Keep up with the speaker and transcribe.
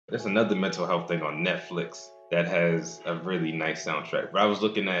There's another mental health thing on Netflix that has a really nice soundtrack. But I was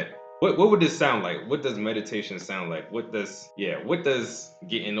looking at what would this sound like? What does meditation sound like? What does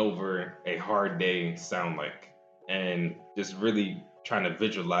getting over a hard day sound like? And just really trying to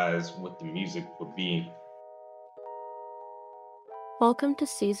visualize what the music would be. Welcome to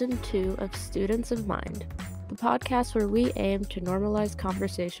Season 2 of Students of Mind, the podcast where we aim to normalize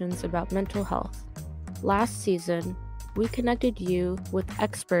conversations about mental health. Last season, we connected you with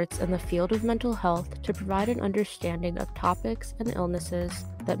experts in the field of mental health to provide an understanding of topics and illnesses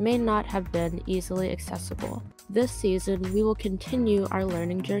that may not have been easily accessible. This season, we will continue our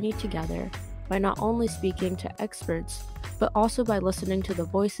learning journey together by not only speaking to experts, but also by listening to the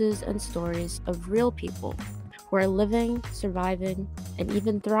voices and stories of real people who are living, surviving, and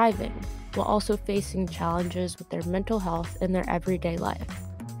even thriving while also facing challenges with their mental health in their everyday life.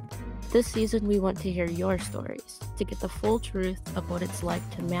 This season, we want to hear your stories to get the full truth of what it's like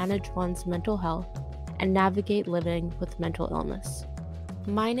to manage one's mental health and navigate living with mental illness.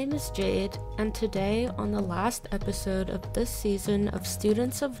 My name is Jayde, and today, on the last episode of this season of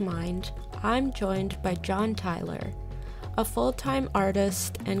Students of Mind, I'm joined by John Tyler, a full-time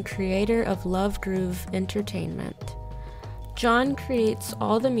artist and creator of Love Groove Entertainment. John creates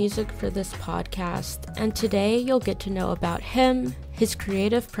all the music for this podcast, and today you'll get to know about him, his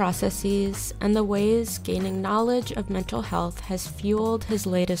creative processes, and the ways gaining knowledge of mental health has fueled his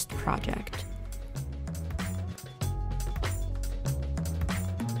latest project.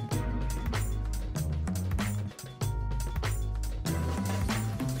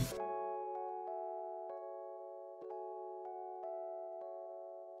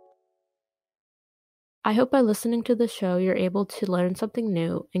 I hope by listening to the show, you're able to learn something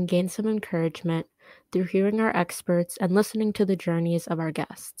new and gain some encouragement through hearing our experts and listening to the journeys of our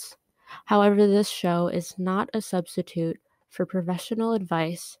guests. However, this show is not a substitute for professional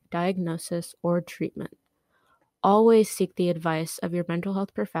advice, diagnosis, or treatment. Always seek the advice of your mental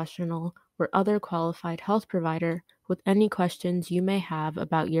health professional or other qualified health provider with any questions you may have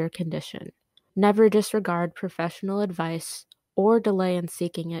about your condition. Never disregard professional advice or delay in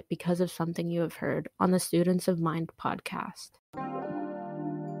seeking it because of something you have heard on the Students of Mind podcast.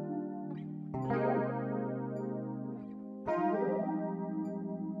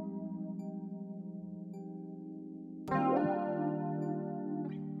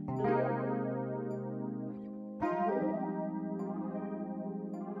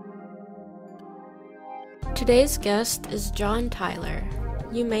 Today's guest is John Tyler.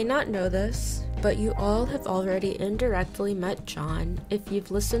 You may not know this, but you all have already indirectly met John if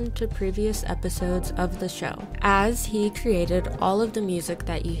you've listened to previous episodes of the show, as he created all of the music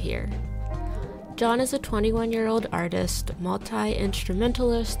that you hear. John is a 21-year-old artist,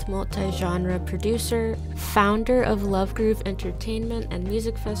 multi-instrumentalist, multi-genre producer, founder of Love Groove Entertainment and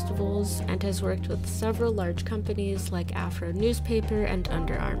music festivals, and has worked with several large companies like Afro Newspaper and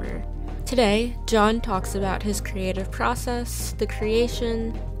Under Armour. Today, John talks about his creative process, the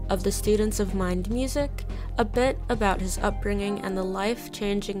creation of the Students of Mind music, a bit about his upbringing, and the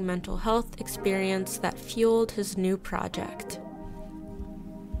life-changing mental health experience that fueled his new project.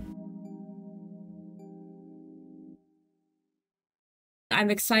 I'm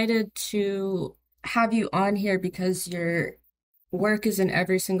excited to have you on here because your work is in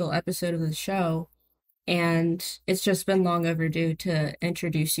every single episode of the show, and it's just been long overdue to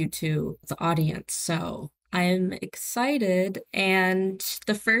introduce you to the audience. So I'm excited, and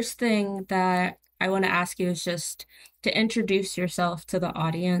the first thing that I want to ask you is just to introduce yourself to the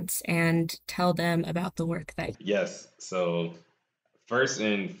audience and tell them about the work that. Yes. So first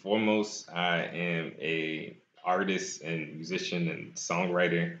and foremost, I am a artist and musician and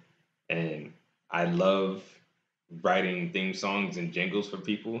songwriter, and I love writing theme songs and jingles for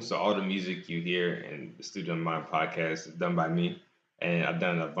people. So all the music you hear in the Studio of Mind podcast is done by me, and I've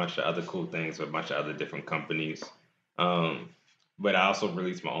done a bunch of other cool things with a bunch of other different companies. Um, but I also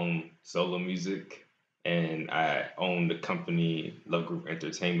release my own solo music, and I own the company Love Group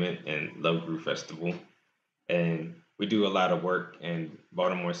Entertainment and Love Group Festival, and we do a lot of work in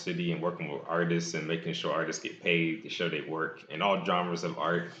Baltimore City and working with artists and making sure artists get paid to show their work in all genres of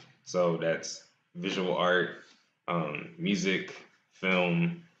art. So that's visual art, music,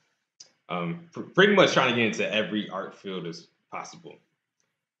 film, pretty much trying to get into every art field as possible.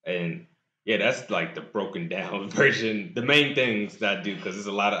 And yeah, that's like the broken down version, the main things that I do, because there's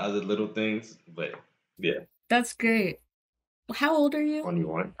a lot of other little things, but yeah. That's great. How old are you?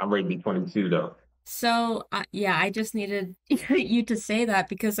 21. I'm ready to be 22 though. So, yeah, I just needed you to say that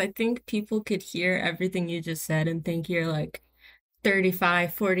because I think people could hear everything you just said and think you're like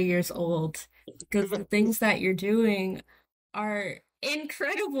 35, 40 years old because the things that you're doing are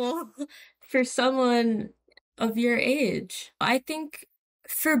incredible for someone of your age. I think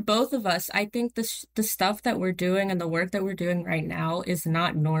for both of us, I think the stuff that we're doing and the work that we're doing right now is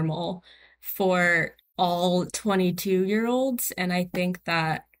not normal for all 22-year-olds. And I think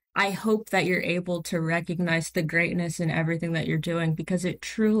that I hope that you're able to recognize the greatness in everything that you're doing because it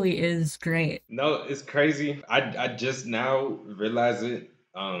truly is great. No, it's crazy. I just now realize it.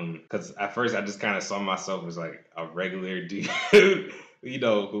 Because at first I just kind of saw myself as like a regular dude,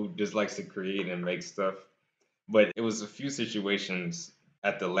 who just likes to create and make stuff. But it was a few situations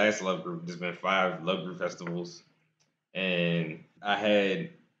at the last Love Group. There's been 5 Love Group festivals, and I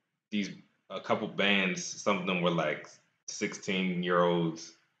had these a couple bands. Some of them were like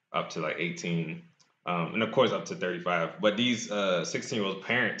 16-year-olds up to like 18, and of course up to 35. But these 16-year-old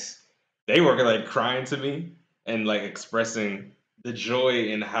parents, they were like crying to me and like expressing the joy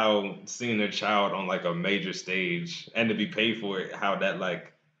in how seeing their child on like a major stage and to be paid for it, how that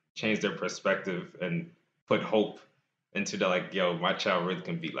like changed their perspective and put hope into the like, yo, my child really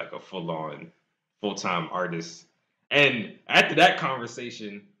can be like a full on, full time artist. And after that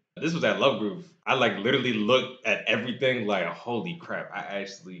conversation, this was at Love Groove. I like literally looked at everything like, holy crap, I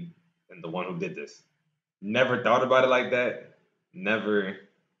actually am the one who did this. Never thought about it like that. Never,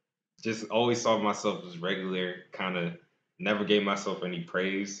 just always saw myself as regular, kind of never gave myself any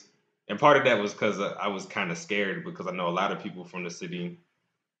praise. And part of that was because I was kind of scared because I know a lot of people from the city,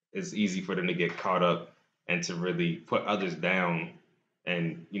 it's easy for them to get caught up and to really put others down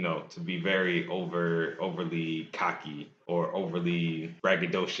and to be very overly cocky or overly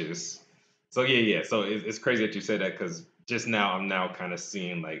braggadocious. So yeah. So it's crazy that you said that because just now I'm now kind of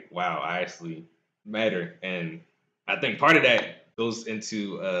seeing like, wow, I actually matter. And I think part of that goes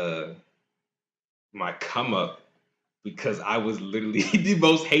into my come up because I was literally the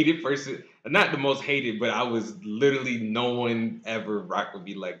most hated person. Not the most hated, but I was literally no one ever rocked with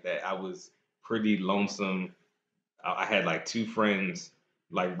me like that. I was pretty lonesome. I had like 2 friends,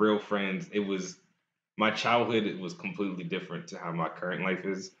 like real friends. It was my childhood. It was completely different to how my current life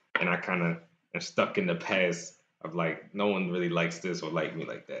is, and I kind of am stuck in the past of like no one really likes this or like me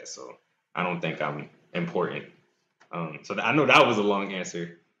like that. So I don't think I'm important. So I know that was a long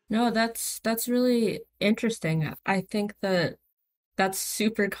answer. No, that's really interesting. I think that that's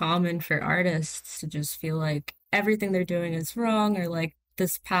super common for artists to just feel like everything they're doing is wrong or like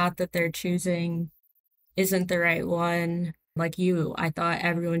this path that they're choosing isn't the right one. Like you, I thought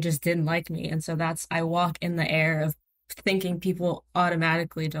everyone just didn't like me. And so I walk in the air of thinking people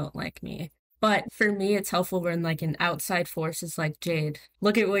automatically don't like me. But for me, it's helpful when like an outside force is like, Jade,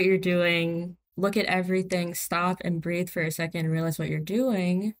 look at what you're doing. Look at everything, stop and breathe for a second and realize what you're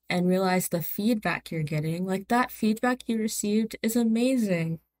doing and realize the feedback you're getting. Like that feedback you received is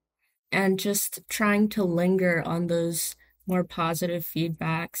amazing. And just trying to linger on those more positive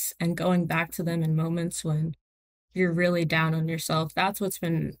feedbacks and going back to them in moments when you're really down on yourself. That's what's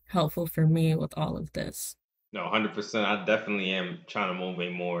been helpful for me with all of this. No, 100%. I definitely am trying to move a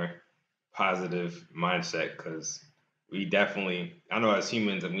more positive mindset because we definitely, I know as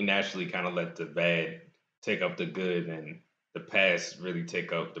humans, we naturally kind of let the bad take up the good and the past really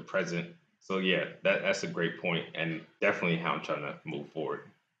take up the present. So yeah, that's a great point and definitely how I'm trying to move forward.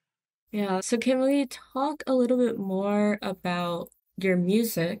 Yeah, so can we talk a little bit more about your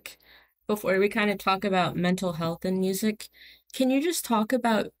music before we kind of talk about mental health and music? Can you just talk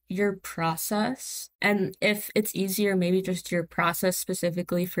about your process and if it's easier, maybe just your process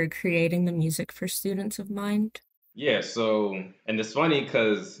specifically for creating the music for students of mind? Yeah, so and it's funny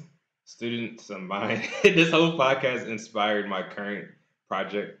because students of mine, this whole podcast inspired my current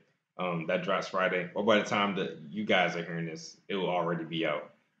project that drops Friday. Or by the time that you guys are hearing this, it will already be out.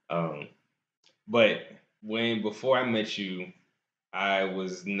 Um, but when before I met you, I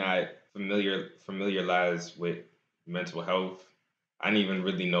was not familiarized with mental health. I didn't even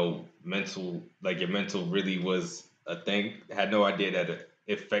really know your mental really was a thing. I had no idea that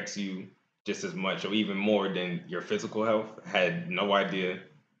it affects you just as much or even more than your physical health. Had no idea.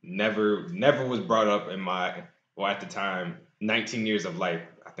 Never was brought up in my, well, at the time, 19 years of life.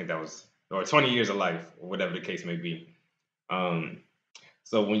 I think that was, or 20 years of life, or whatever the case may be. Um,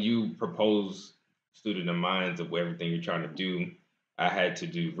 so when you propose student of minds of everything you're trying to do, I had to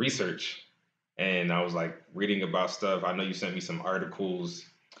do research, and I was like reading about stuff. I know you sent me some articles,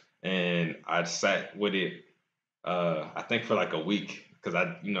 and I sat with it. I think for like a week because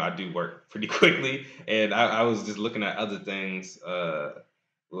I do work pretty quickly, and I was just looking at other things.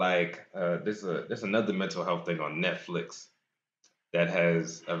 There's another mental health thing on Netflix that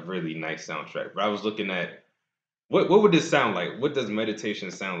has a really nice soundtrack. But I was looking at what would this sound like? What does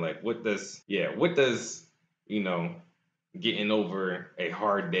meditation sound like? What does you know getting over a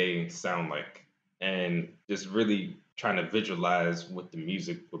hard day sound like, and just really trying to visualize what the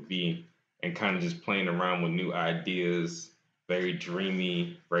music would be, and kind of just playing around with new ideas, very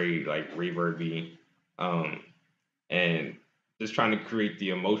dreamy, very like reverby, um, and just trying to create the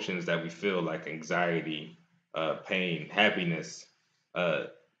emotions that we feel, like anxiety, pain, happiness, uh,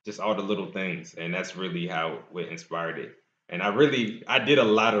 just all the little things, and that's really how what inspired it. And I did a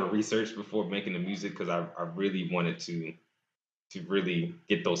lot of research before making the music because I really wanted to really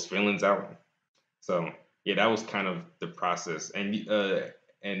get those feelings out. So yeah, that was kind of the process, and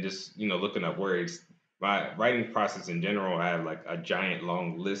just looking up words. My writing process in general, I have like a giant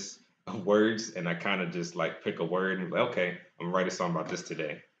long list of words, and I kind of just like pick a word and like, okay, I'm gonna write a song about this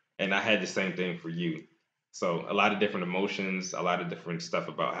today. And I had the same thing for you. So a lot of different emotions, a lot of different stuff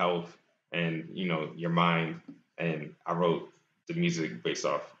about health, and your mind. And I wrote the music based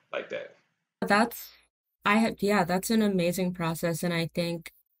off like that. That's yeah, that's an amazing process, and I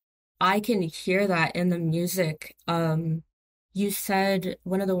think I can hear that in the music. You said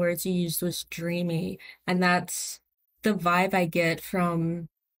one of the words you used was dreamy, and that's the vibe I get from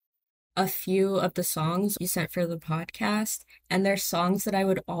a few of the songs you sent for the podcast. And they're songs that I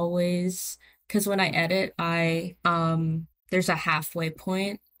would always, because when I edit, there's a halfway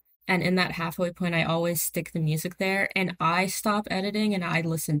point, and in that halfway point, I always stick the music there, and I stop editing and I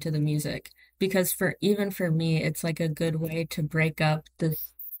listen to the music because for even for me, it's like a good way to break up the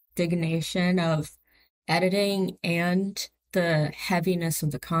stagnation of editing and the heaviness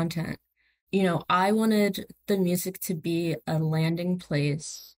of the content. I wanted the music to be a landing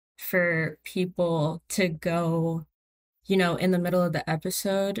place for people to go, in the middle of the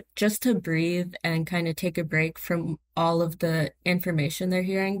episode, just to breathe and kind of take a break from all of the information they're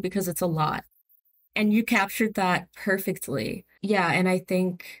hearing because it's a lot. And you captured that perfectly. Yeah, and I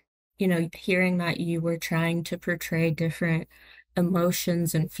think, hearing that you were trying to portray different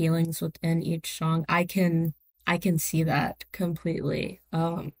emotions and feelings within each song, I can see that completely.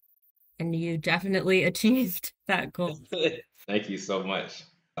 And you definitely achieved that goal. Thank you so much.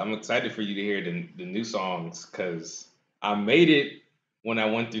 I'm excited for you to hear the new songs because I made it when I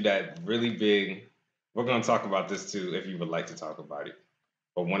went through that really big. We're going to talk about this too if you would like to talk about it.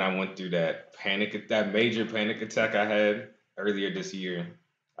 But when I went through that major panic attack I had earlier this year,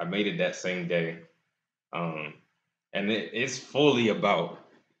 I made it that same day. Um, and it's fully about,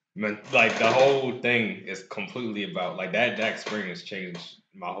 like the whole thing is completely about like that experience changed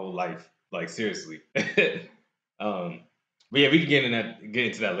my whole life. Like seriously. um, but yeah, we can get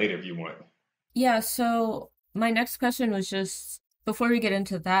into that later if you want. Yeah, so my next question was just before we get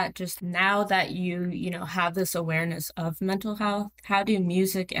into that, just now that you have this awareness of mental health, how do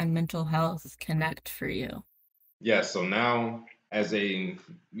music and mental health connect for you? Yeah, so now as a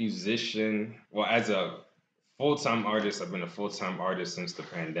musician, well, as a full time artist, I've been a full time artist since the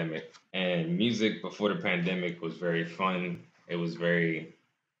pandemic. And music before the pandemic was very fun. It was very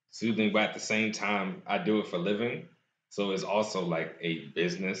soothing, but at the same time, I do it for a living. So it's also like a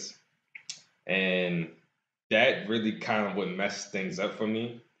business. And that really kind of would mess things up for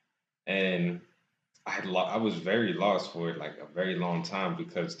me. And I was very lost for like a very long time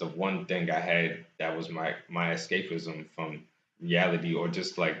because the one thing I had that was my escapism from reality, or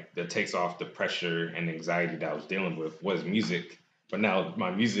just like that takes off the pressure and anxiety that I was dealing with, was music. But now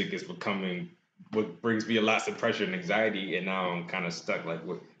my music is becoming what brings me a lots of pressure and anxiety, and now I'm kind of stuck. Like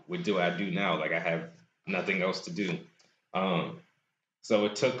what do I do now? Like I have nothing else to do. Um, so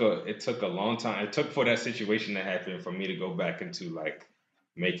it took a long time. It took for that situation to happen for me to go back into like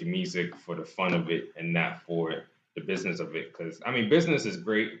making music for the fun of it and not for the business of it. Because I mean, business is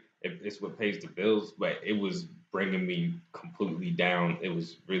great if it's what pays the bills, but it was bringing me completely down. It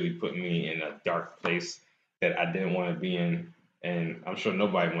was really putting me in a dark place that I didn't want to be in, and I'm sure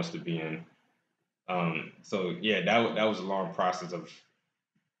nobody wants to be in. So yeah, that was a long process of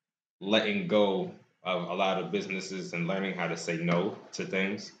letting go of a lot of businesses and learning how to say no to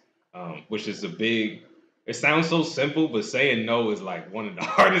things, which is a big. It sounds so simple, but saying no is like one of the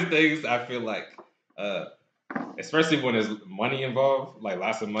hardest things. I feel like, uh, especially when there's money involved, like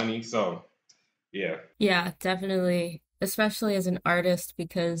lots of money. So yeah, Yeah, definitely, especially as an artist,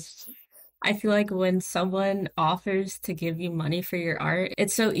 because I feel like when someone offers to give you money for your art,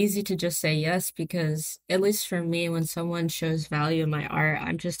 it's so easy to just say yes because, at least for me, when someone shows value in my art,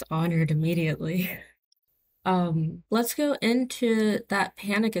 I'm just honored immediately. Let's go into that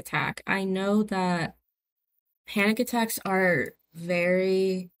panic attack. I know that panic attacks are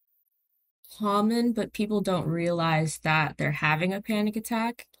very common, but people don't realize that they're having a panic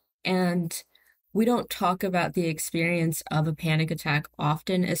attack. And we don't talk about the experience of a panic attack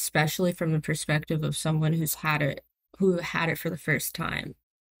often, especially from the perspective of someone who's had it who had it for the first time.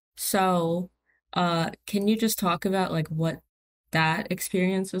 So, can you just talk about like what that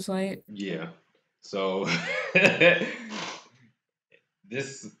experience was like? Yeah. So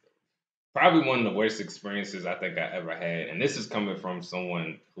this probably one of the worst experiences I think I ever had, and this is coming from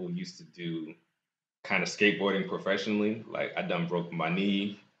someone who used to do kind of skateboarding professionally. Like I done broke my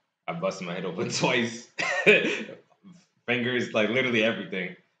knee, I busted my head open twice, fingers, like literally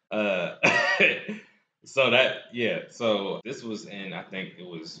everything. Uh, so that yeah, so this was in I think it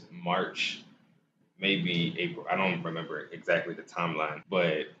was March, maybe April. I don't remember exactly the timeline,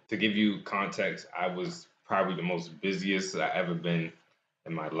 but to give you context, I was probably the most busiest I ever been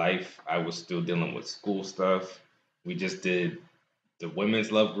in my life. I was still dealing with school stuff. We just did the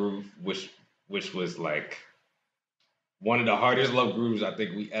women's love groove, which was like one of the hardest love grooves I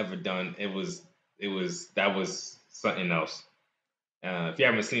think we ever done. It was that was something else. If you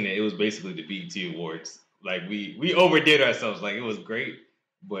haven't seen it, it was basically the BET Awards. Like we overdid ourselves. Like it was great,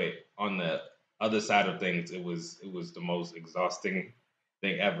 but on the other side of things, it was the most exhausting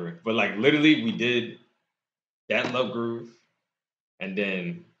thing ever. But like literally, we did that love groove, and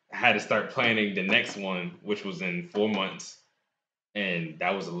then I had to start planning the next one, which was in 4 months, and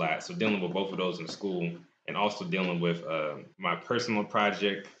that was a lot. So dealing with both of those in school, and also dealing with my personal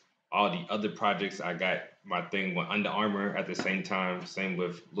project, all the other projects I got. My thing with Under Armour at the same time. Same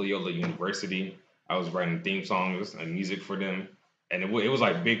with Loyola University. I was writing theme songs and music for them, and it was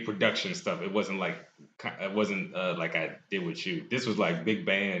like big production stuff. It wasn't like I did with you. This was like big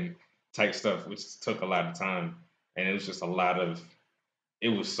band type stuff, which took a lot of time, and it was just a lot of. It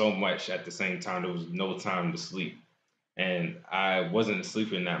was so much at the same time. There was no time to sleep, and I wasn't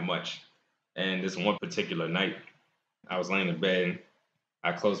sleeping that much. And this one particular night, I was laying in bed.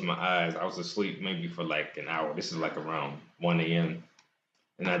 I closed my eyes. I was asleep maybe for like an hour. This is like around 1 a.m.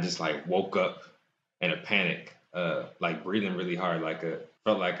 And I just like woke up in a panic, like breathing really hard,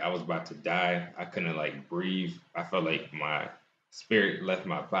 felt like I was about to die. I couldn't like breathe. I felt like my spirit left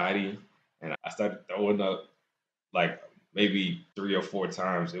my body, and I started throwing up like maybe 3 or 4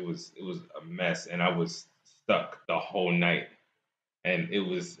 times. It was a mess, and I was stuck the whole night, and it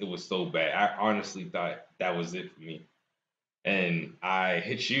was so bad. I honestly thought that was it for me, and I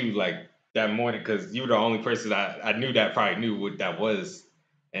hit you like that morning because you were the only person I knew that probably knew what that was,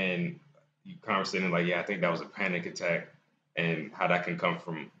 and you conversating like, yeah, I think that was a panic attack, and how that can come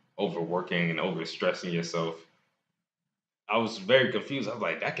from overworking and overstressing yourself. I was very confused. I was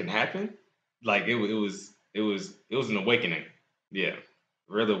like, that can happen. Like it was an awakening. Yeah,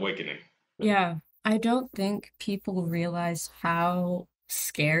 real awakening. Yeah, I don't think people realize how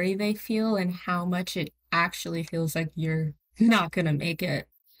scary they feel and how much it actually feels like you're not gonna make it.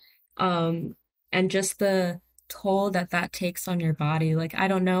 Um, and just the toll that that takes on your body. Like, I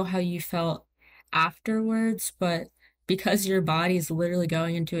don't know how you felt afterwards, but because your body is literally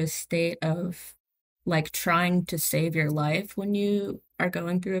going into a state of like trying to save your life when you are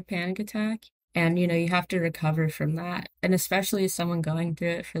going through a panic attack. And, you have to recover from that. And especially as someone going through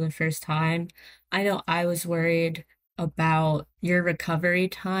it for the first time, I know I was worried about your recovery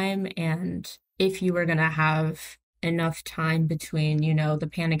time and if you were going to have enough time between, the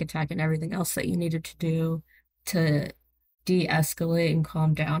panic attack and everything else that you needed to do to de-escalate and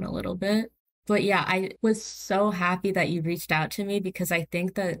calm down a little bit. But yeah, I was so happy that you reached out to me because I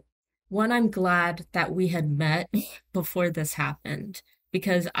think that one, I'm glad that we had met before this happened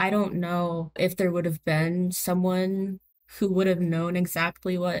because I don't know if there would have been someone who would have known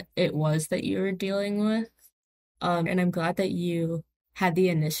exactly what it was that you were dealing with. And I'm glad that you had the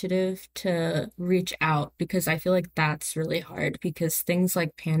initiative to reach out because I feel like that's really hard because things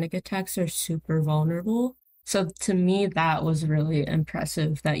like panic attacks are super vulnerable. So to me, that was really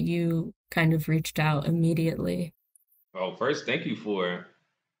impressive that you kind of reached out immediately. Well, first, thank you for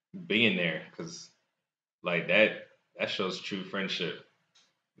being there, because like that shows true friendship.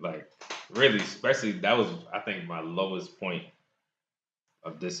 Like really, especially that was I think my lowest point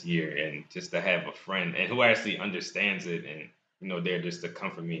of this year, and just to have a friend and who actually understands it, and they're just to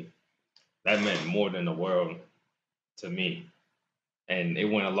comfort me. That meant more than the world to me, and it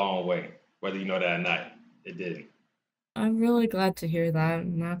went a long way. Whether you know that or not, it did. I'm really glad to hear that,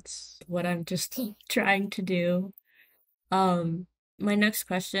 and that's what I'm just trying to do. Um, my next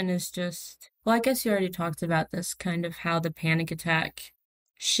question is just, well, I guess you already talked about this kind of how the panic attack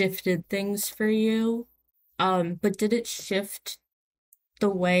shifted things for you. But did it shift the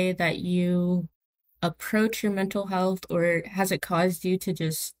way that you approach your mental health, or has it caused you to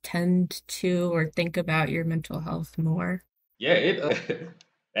just tend to or think about your mental health more? Yeah, it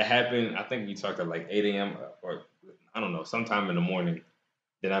happened. I think we talked at like 8 a.m. or I don't know, sometime in the morning.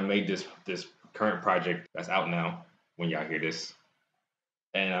 Then I made this current project that's out now, when y'all hear this.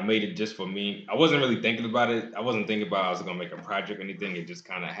 And I made it just for me. I wasn't really thinking about it. I wasn't thinking about I was gonna make a project or anything. It just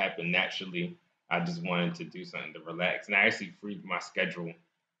kind of happened naturally. I just wanted to do something to relax, and I actually freed my schedule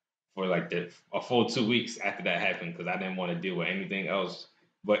for like a full 2 weeks after that happened because I didn't want to deal with anything else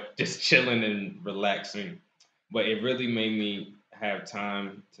but just chilling and relaxing. But it really made me have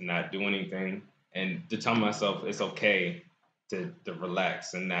time to not do anything and to tell myself it's okay to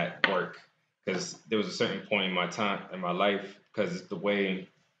relax and not work. Because there was a certain point in my time in my life, because it's the way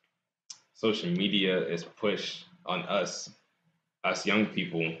social media is pushed on us young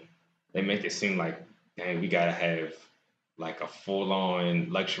people, they make it seem like, dang, we gotta have like a full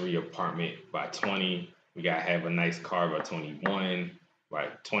on luxury apartment by 20. We gotta have a nice car by 21. By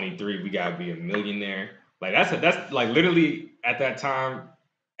 23, we gotta be a millionaire. Like that's like literally at that time.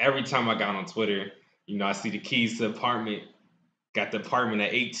 Every time I got on Twitter, I see the keys to the apartment. Got the apartment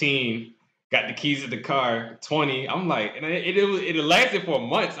at 18. Got the keys to the car 20. I'm like, and it lasted for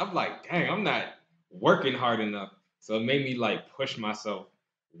months. I'm like, dang, I'm not working hard enough. So it made me like push myself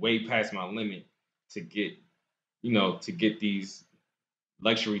way past my limit to get, to get these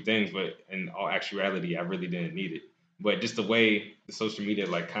luxury things. But in all actuality, I really didn't need it. But just the way the social media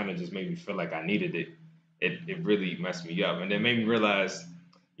like kind of just made me feel like I needed it, it really messed me up. And then made me realize,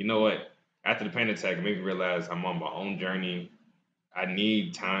 you know what? After the panic attack, it made me realize I'm on my own journey. I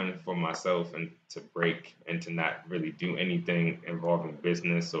need time for myself and to break and to not really do anything involving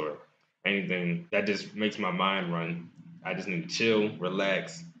business or anything that just makes my mind run. I just need to chill,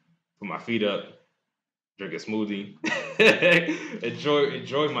 relax, put my feet up, drink a smoothie,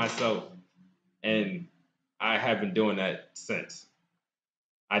 enjoy myself. And I have been doing that since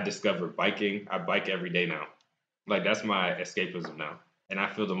I discovered biking. I bike every day now. Like that's my escapism now. And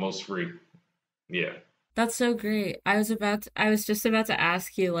I feel the most free. Yeah. That's so great. I was just about to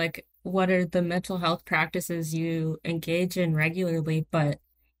ask you like what are the mental health practices you engage in regularly, but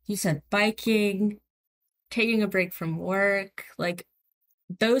you said biking, taking a break from work, like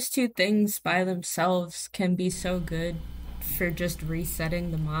those two things by themselves can be so good for just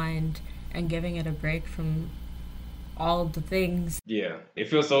resetting the mind and giving it a break from all the things. Yeah. It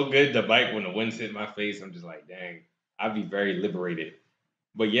feels so good to bike when the winds hit my face. I'm just like, dang, I'd be very liberated.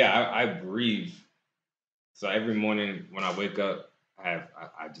 But yeah, I breathe. So every morning when I wake up, I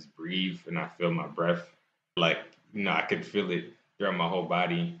just breathe and I feel my breath. Like, I could feel it throughout my whole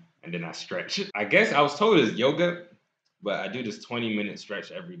body and then I stretch. I guess I was told it's yoga, but I do this 20-minute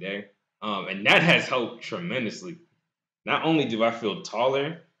stretch every day. And that has helped tremendously. Not only do I feel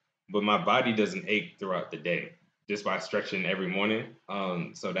taller, but my body doesn't ache throughout the day just by stretching every morning.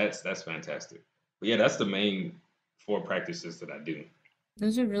 So that's fantastic. But yeah, that's the main four practices that I do.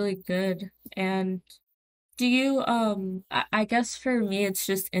 Those are really good. And do you, I guess for me, it's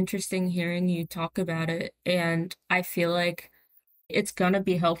just interesting hearing you talk about it. And I feel like it's gonna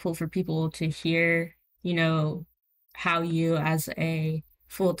be helpful for people to hear, you know, how you as a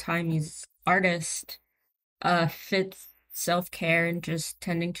full-time artist fits self-care and just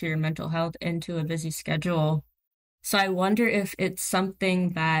tending to your mental health into a busy schedule. So I wonder if it's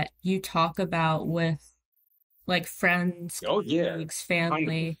something that you talk about with like friends, Oh yeah, colleagues, hundred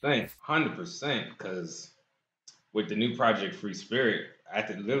family. percent, 100%. Because with the new project Free Spirit,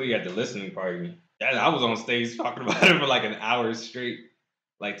 literally at the listening party, I was on stage talking about it for like an hour straight,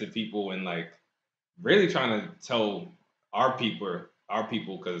 like to people and like really trying to tell our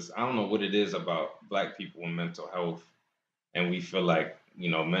people, because I don't know what it is about Black people and mental health, and we feel like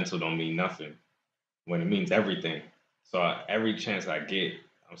mental don't mean nothing when it means everything. So every chance I get,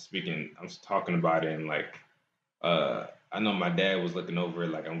 I'm talking about it, and like I know my dad was looking over it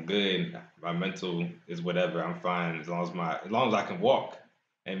like I'm good. My mental is whatever. I'm fine as long as I can walk.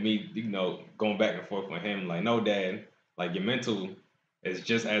 And me, going back and forth with him, like, no, dad, like your mental is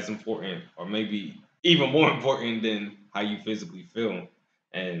just as important, or maybe even more important than how you physically feel.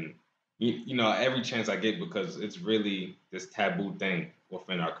 And every chance I get, because it's really this taboo thing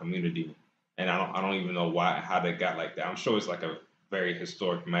within our community, and I don't even know how they got like that. I'm sure it's like a very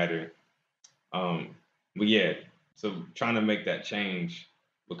historic matter, but yeah, so trying to make that change,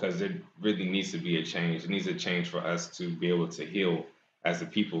 because it really needs to be a change. It needs a change for us to be able to heal as a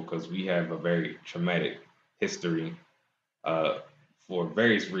people, because we have a very traumatic history uh, for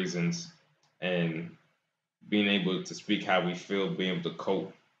various reasons, and being able to speak how we feel, being able to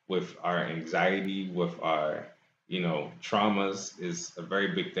cope with our anxiety, with our traumas, is a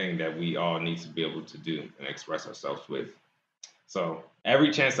very big thing that we all need to be able to do and express ourselves with. So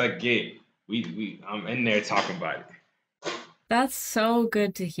every chance I get, I'm in there talking about it. That's so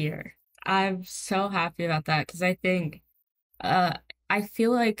good to hear. I'm so happy about that because uh I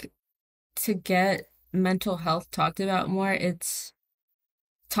feel like to get mental health talked about more. It's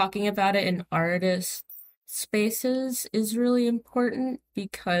talking about it in artist spaces is really important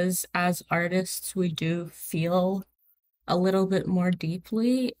because as artists, we do feel a little bit more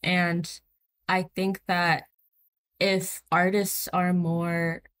deeply. And I think that if artists are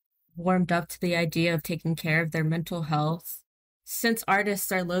more warmed up to the idea of taking care of their mental health, since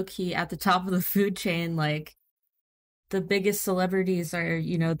artists are low key at the top of the food chain, like the biggest celebrities are,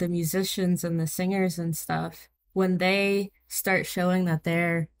 the musicians and the singers and stuff. When they start showing that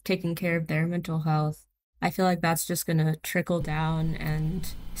they're taking care of their mental health, I feel like that's just gonna trickle down and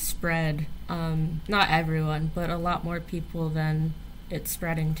spread. Not everyone, but a lot more people than it's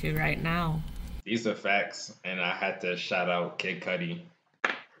spreading to right now. These are facts, and I had to shout out Kid Cudi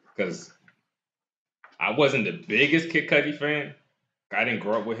because I wasn't the biggest Kid Cudi fan. I didn't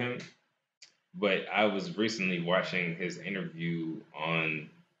grow up with him, but I was recently watching his interview on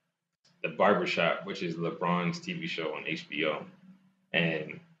The Barbershop, which is LeBron's TV show on HBO.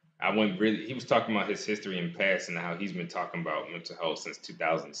 And I went really, he was talking about his history and past and how he's been talking about mental health since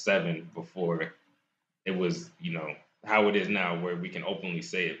 2007 before it was, how it is now where we can openly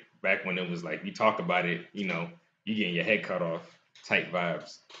say it. Back when it was like, you talk about it, you getting your head cut off type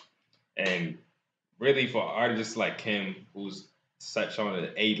vibes. And really for artists like him, who's such on an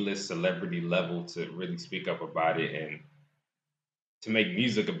A-list celebrity level to really speak up about it and to make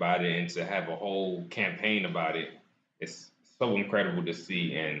music about it and to have a whole campaign about it, it's so incredible to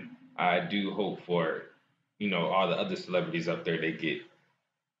see. And I do hope for, all the other celebrities up there they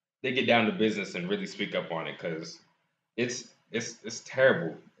get down to business and really speak up on it because it's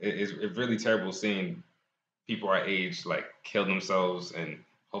terrible. It's really terrible seeing people our age like kill themselves and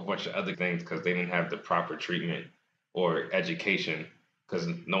a whole bunch of other things because they didn't have the proper treatment or education because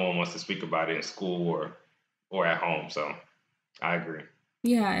no one wants to speak about it in school or at home. So I agree.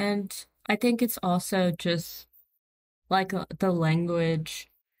 Yeah, and I think it's also just like the language.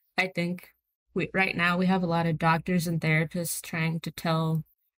 I think we right now we have a lot of doctors and therapists trying to tell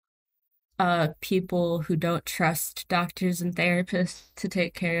people who don't trust doctors and therapists to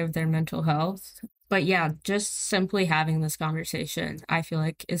take care of their mental health. But yeah, just simply having this conversation, I feel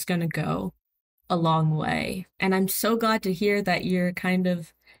like is going to go a long way. And I'm so glad to hear that you're kind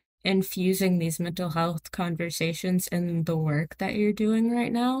of infusing these mental health conversations in the work that you're doing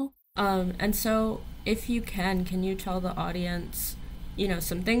right now. And so if you can you tell the audience,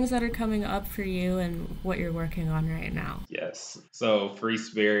 some things that are coming up for you and what you're working on right now? Yes. So Free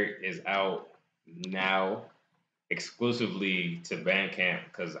Spirit is out now exclusively to Bandcamp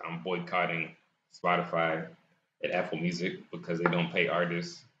because I'm boycotting Spotify and Apple Music because they don't pay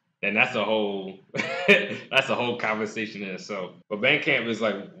artists. And that's a whole that's a whole conversation in itself. But Bandcamp is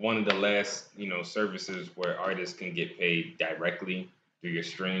like one of the last, services where artists can get paid directly through your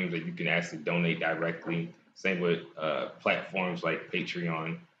streams that you can actually donate directly. Same with platforms like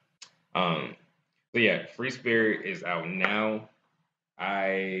Patreon. Um, so yeah, Free Spirit is out now.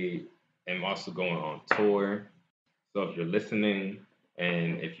 I am also going on tour. So if you're listening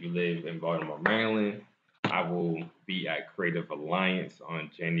and if you live in Baltimore, Maryland, I will be at Creative Alliance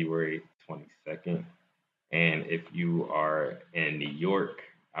on January 22nd. And if you are in New York,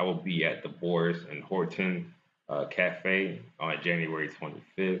 I will be at the Boris and Horton Cafe on January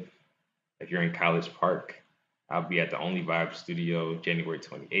 25th. If you're in College Park, I'll be at the Only Vibe Studio January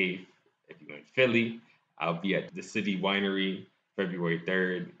 28th. If you're in Philly, I'll be at the City Winery February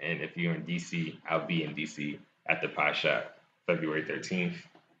 3rd. And if you're in DC, I'll be in DC at the Pie Shop February 13th.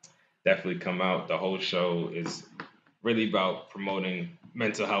 Definitely come out. The whole show is really about promoting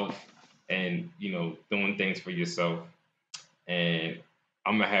mental health and, doing things for yourself. And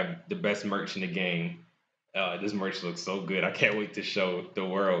I'm going to have the best merch in the game. This merch looks so good. I can't wait to show the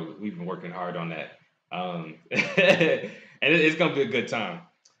world. We've been working hard on that. And it's going to be a good time.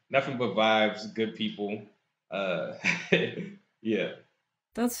 Nothing but vibes, good people. Uh, yeah.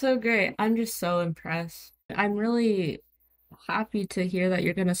 That's so great. I'm just so impressed. I'm really happy to hear that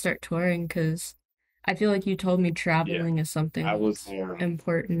you're going to start touring because I feel like you told me Yeah. traveling is something I was that's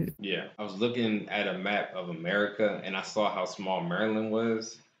important. yeah, I was looking at a map of America and I saw how small Maryland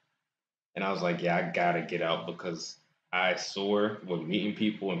was, and I was like, yeah, I gotta get out because I soar with meeting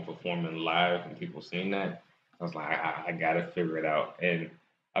people and performing live and people seeing that. I was like, I gotta figure it out. And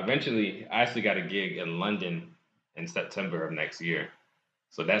eventually, I actually got a gig in London in September of next year,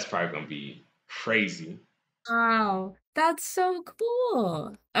 so that's probably gonna be crazy. Wow, that's so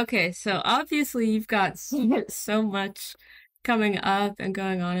cool. Okay, so obviously you've got so much coming up and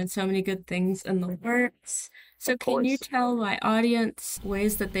going on and so many good things in the works. So Of can you course. tell my audience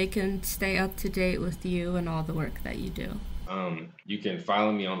ways that they can stay up to date with you and all the work that you do? You can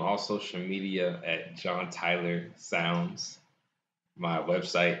follow me on all social media at John Tyler Sounds. My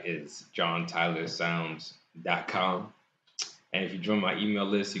website is johntylersounds.com. And if you join my email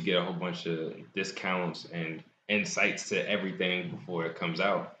list, you get a whole bunch of discounts and insights to everything before it comes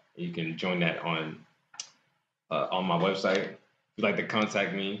out. You can join that on my website. If you'd like to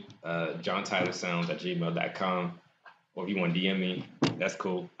contact me, johntylersounds@gmail.com. Or if you want to DM me, that's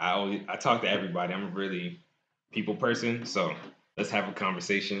cool. I talk to everybody. I'm a really people person, so let's have a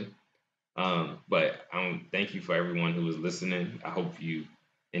conversation. But thank you for everyone who was listening. I hope you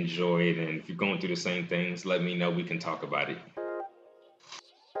enjoyed, and if you're going through the same things, let me know. We can talk about it.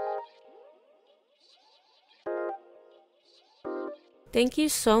 Thank you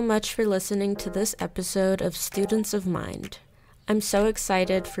so much for listening to this episode of Students of Mind. I'm so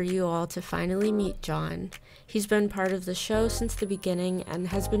excited for you all to finally meet John. He's been part of the show since the beginning and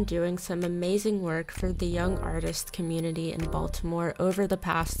has been doing some amazing work for the young artist community in Baltimore over the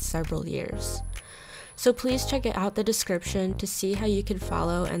past several years. So please check out the description to see how you can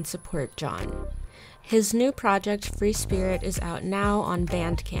follow and support John. His new project, Free Spirit, is out now on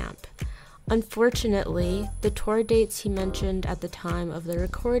Bandcamp. Unfortunately, the tour dates he mentioned at the time of the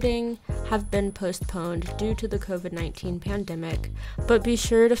recording have been postponed due to the COVID-19 pandemic, but be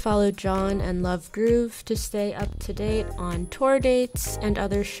sure to follow John and Love Groove to stay up to date on tour dates and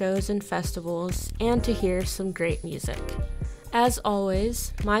other shows and festivals, and to hear some great music. As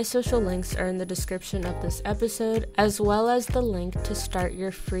always, my social links are in the description of this episode, as well as the link to start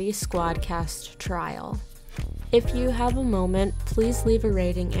your free Squadcast trial. If you have a moment, please leave a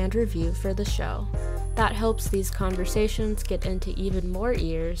rating and review for the show. That helps these conversations get into even more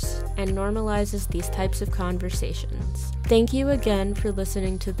ears and normalizes these types of conversations. Thank you again for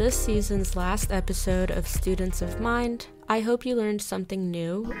listening to this season's last episode of Students of Mind. I hope you learned something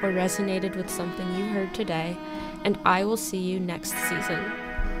new or resonated with something you heard today, and I will see you next season.